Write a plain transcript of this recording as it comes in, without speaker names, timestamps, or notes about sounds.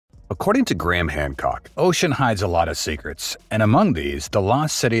According to Graham Hancock, ocean hides a lot of secrets, and among these, the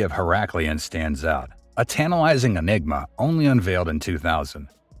lost city of Herakleion stands out, a tantalizing enigma only unveiled in 2000.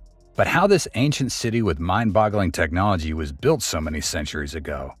 But how this ancient city with mind-boggling technology was built so many centuries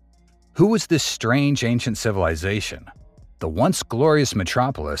ago? Who was this strange ancient civilization? The once glorious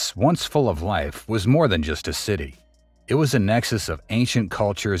metropolis, once full of life, was more than just a city. It was a nexus of ancient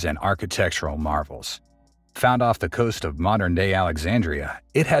cultures and architectural marvels. Found off the coast of modern-day Alexandria,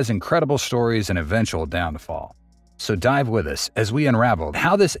 it has incredible stories and eventual downfall. So dive with us as we unravel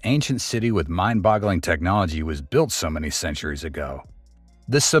how this ancient city with mind-boggling technology was built so many centuries ago.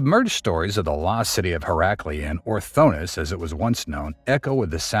 The submerged stories of the lost city of Herakleion, or Thonis as it was once known, echo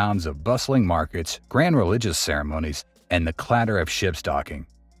with the sounds of bustling markets, grand religious ceremonies, and the clatter of ships docking.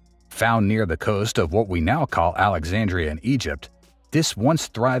 Found near the coast of what we now call Alexandria in Egypt, this once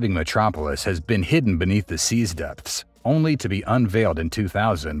thriving metropolis has been hidden beneath the sea's depths, only to be unveiled in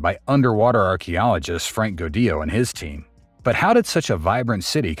 2000 by underwater archaeologist Frank Godillo and his team. But how did such a vibrant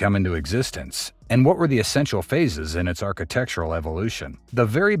city come into existence? And what were the essential phases in its architectural evolution? The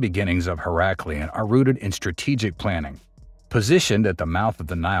very beginnings of Herakleion are rooted in strategic planning. Positioned at the mouth of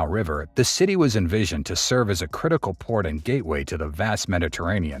the Nile River, the city was envisioned to serve as a critical port and gateway to the vast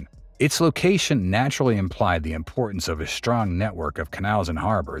Mediterranean. Its location naturally implied the importance of a strong network of canals and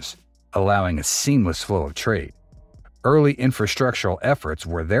harbors, allowing a seamless flow of trade. Early infrastructural efforts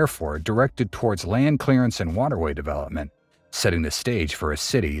were therefore directed towards land clearance and waterway development, setting the stage for a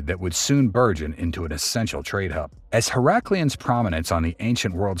city that would soon burgeon into an essential trade hub. As Herakleion's prominence on the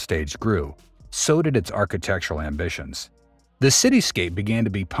ancient world stage grew, so did its architectural ambitions. The cityscape began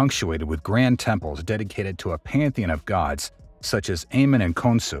to be punctuated with grand temples dedicated to a pantheon of gods such as Amun and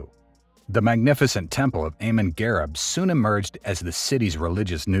Khonsu. The magnificent temple of Amun-Gareb soon emerged as the city's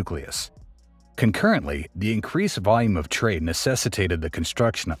religious nucleus. Concurrently, the increased volume of trade necessitated the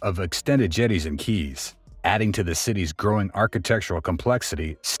construction of extended jetties and quays. Adding to the city's growing architectural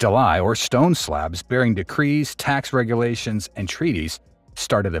complexity, stelae or stone slabs bearing decrees, tax regulations, and treaties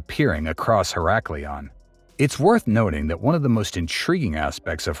started appearing across Herakleion. It's worth noting that one of the most intriguing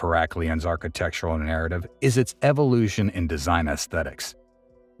aspects of Herakleion's architectural narrative is its evolution in design aesthetics.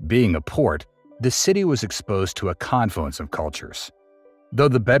 Being a port, the city was exposed to a confluence of cultures. Though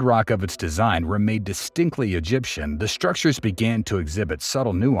the bedrock of its design remained distinctly Egyptian, the structures began to exhibit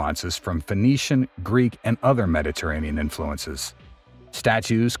subtle nuances from Phoenician, Greek, and other Mediterranean influences.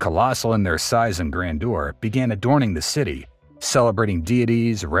 Statues, colossal in their size and grandeur, began adorning the city, celebrating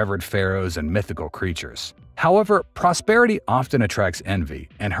deities, revered pharaohs, and mythical creatures. However, prosperity often attracts envy,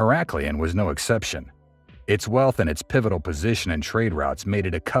 and Herakleion was no exception. Its wealth and its pivotal position in trade routes made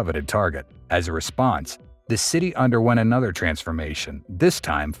it a coveted target. As a response, the city underwent another transformation, this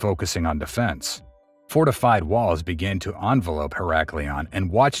time focusing on defense. Fortified walls began to envelope Herakleion,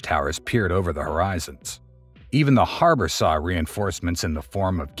 and watchtowers peered over the horizons. Even the harbor saw reinforcements in the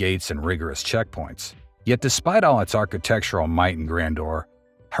form of gates and rigorous checkpoints. Yet despite all its architectural might and grandeur,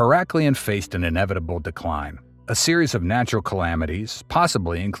 Herakleion faced an inevitable decline. A series of natural calamities,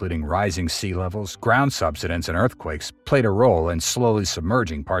 possibly including rising sea levels, ground subsidence, and earthquakes, played a role in slowly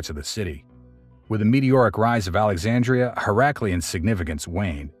submerging parts of the city. With the meteoric rise of Alexandria, Herakleion's significance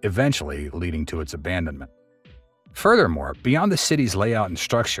waned, eventually leading to its abandonment. Furthermore, beyond the city's layout and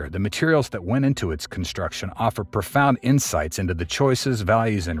structure, the materials that went into its construction offer profound insights into the choices,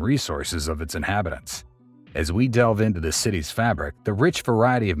 values, and resources of its inhabitants. As we delve into the city's fabric, the rich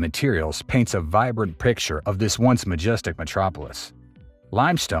variety of materials paints a vibrant picture of this once majestic metropolis.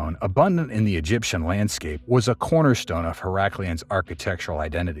 Limestone, abundant in the Egyptian landscape, was a cornerstone of Herakleion's architectural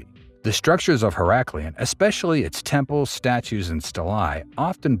identity. The structures of Herakleion, especially its temples, statues, and stelae,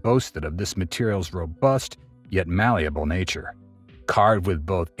 often boasted of this material's robust yet malleable nature. Carved with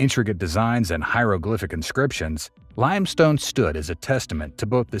both intricate designs and hieroglyphic inscriptions, limestone stood as a testament to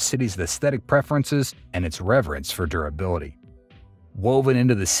both the city's aesthetic preferences and its reverence for durability. Woven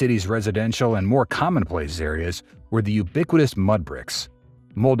into the city's residential and more commonplace areas were the ubiquitous mud bricks.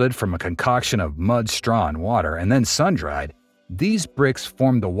 Molded from a concoction of mud, straw, and water, and then sun-dried, these bricks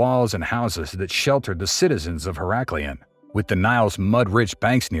formed the walls and houses that sheltered the citizens of Herakleion. With the Nile's mud-rich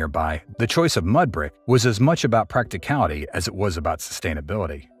banks nearby, the choice of mud brick was as much about practicality as it was about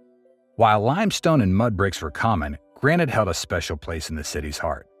sustainability. While limestone and mud bricks were common, granite held a special place in the city's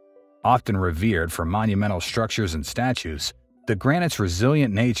heart. Often revered for monumental structures and statues, the granite's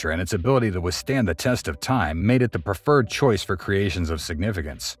resilient nature and its ability to withstand the test of time made it the preferred choice for creations of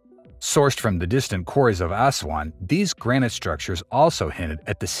significance. Sourced from the distant quarries of Aswan, these granite structures also hinted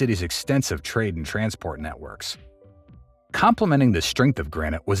at the city's extensive trade and transport networks. Complementing the strength of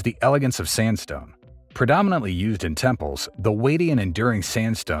granite was the elegance of sandstone. Predominantly used in temples, the weighty and enduring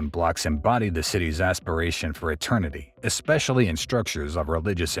sandstone blocks embody the city's aspiration for eternity, especially in structures of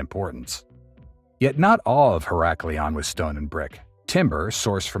religious importance. Yet not all of Herakleion was stone and brick. Timber,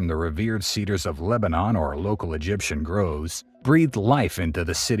 sourced from the revered cedars of Lebanon or local Egyptian groves, breathed life into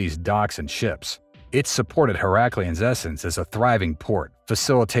the city's docks and ships. It supported Herakleion's essence as a thriving port,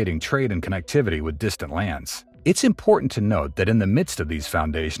 facilitating trade and connectivity with distant lands. It's important to note that in the midst of these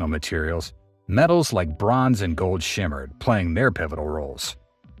foundational materials, metals like bronze and gold shimmered, playing their pivotal roles.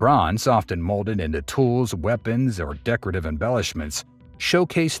 Bronze, often molded into tools, weapons, or decorative embellishments,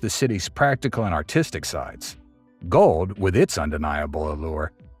 showcased the city's practical and artistic sides. Gold, with its undeniable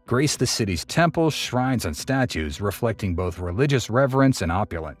allure, graced the city's temples, shrines, and statues, reflecting both religious reverence and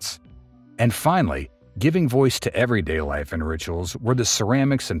opulence. And finally, giving voice to everyday life and rituals were the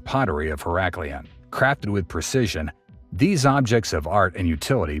ceramics and pottery of Herakleion. Crafted with precision, these objects of art and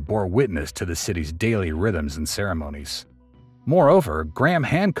utility bore witness to the city's daily rhythms and ceremonies. Moreover, Graham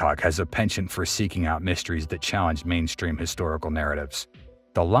Hancock has a penchant for seeking out mysteries that challenge mainstream historical narratives.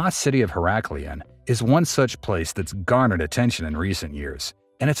 The lost city of Herakleion is one such place that's garnered attention in recent years,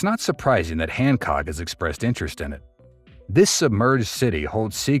 and it's not surprising that Hancock has expressed interest in it. This submerged city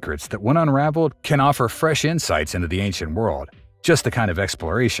holds secrets that, when unraveled, can offer fresh insights into the ancient world, just the kind of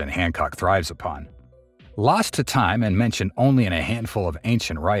exploration Hancock thrives upon. Lost to time and mentioned only in a handful of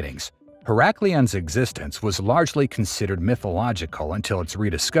ancient writings, Herakleion's existence was largely considered mythological until its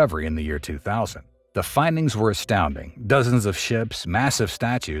rediscovery in the year 2000. The findings were astounding: dozens of ships, massive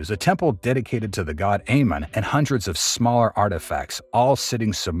statues, a temple dedicated to the god Ammon, and hundreds of smaller artifacts, all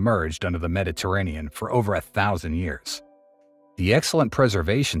sitting submerged under the Mediterranean for over 1,000 years. The excellent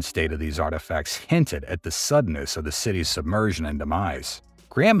preservation state of these artifacts hinted at the suddenness of the city's submersion and demise.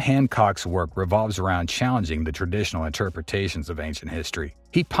 Graham Hancock's work revolves around challenging the traditional interpretations of ancient history.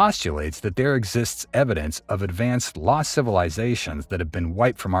 He postulates that there exists evidence of advanced lost civilizations that have been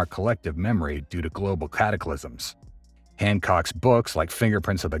wiped from our collective memory due to global cataclysms. Hancock's books like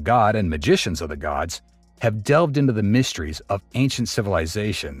Fingerprints of the God and Magicians of the Gods have delved into the mysteries of ancient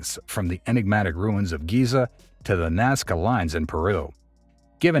civilizations, from the enigmatic ruins of Giza to the Nazca lines in Peru.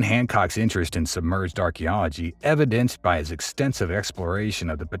 Given Hancock's interest in submerged archaeology, evidenced by his extensive exploration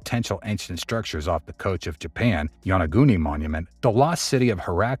of the potential ancient structures off the coast of Japan, Yonaguni Monument, the lost city of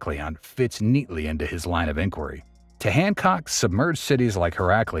Herakleion fits neatly into his line of inquiry. To Hancock, submerged cities like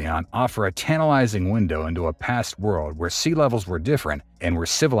Herakleion offer a tantalizing window into a past world where sea levels were different and where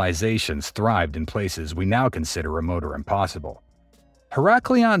civilizations thrived in places we now consider remote or impossible.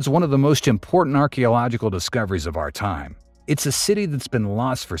 Herakleion's one of the most important archaeological discoveries of our time. It's a city that's been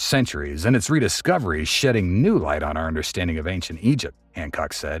lost for centuries, and its rediscovery is shedding new light on our understanding of ancient Egypt,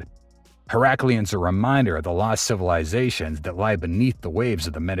 Hancock said. Herakleion's a reminder of the lost civilizations that lie beneath the waves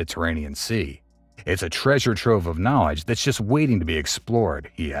of the Mediterranean Sea. It's a treasure trove of knowledge that's just waiting to be explored,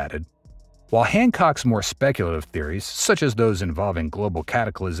 he added. While Hancock's more speculative theories, such as those involving global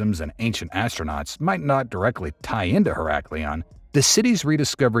cataclysms and ancient astronauts, might not directly tie into Herakleion, the city's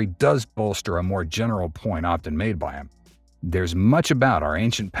rediscovery does bolster a more general point often made by him. There's much about our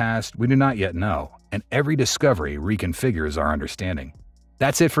ancient past we do not yet know, and every discovery reconfigures our understanding.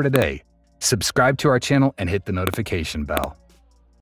 That's it for today. Subscribe to our channel and hit the notification bell.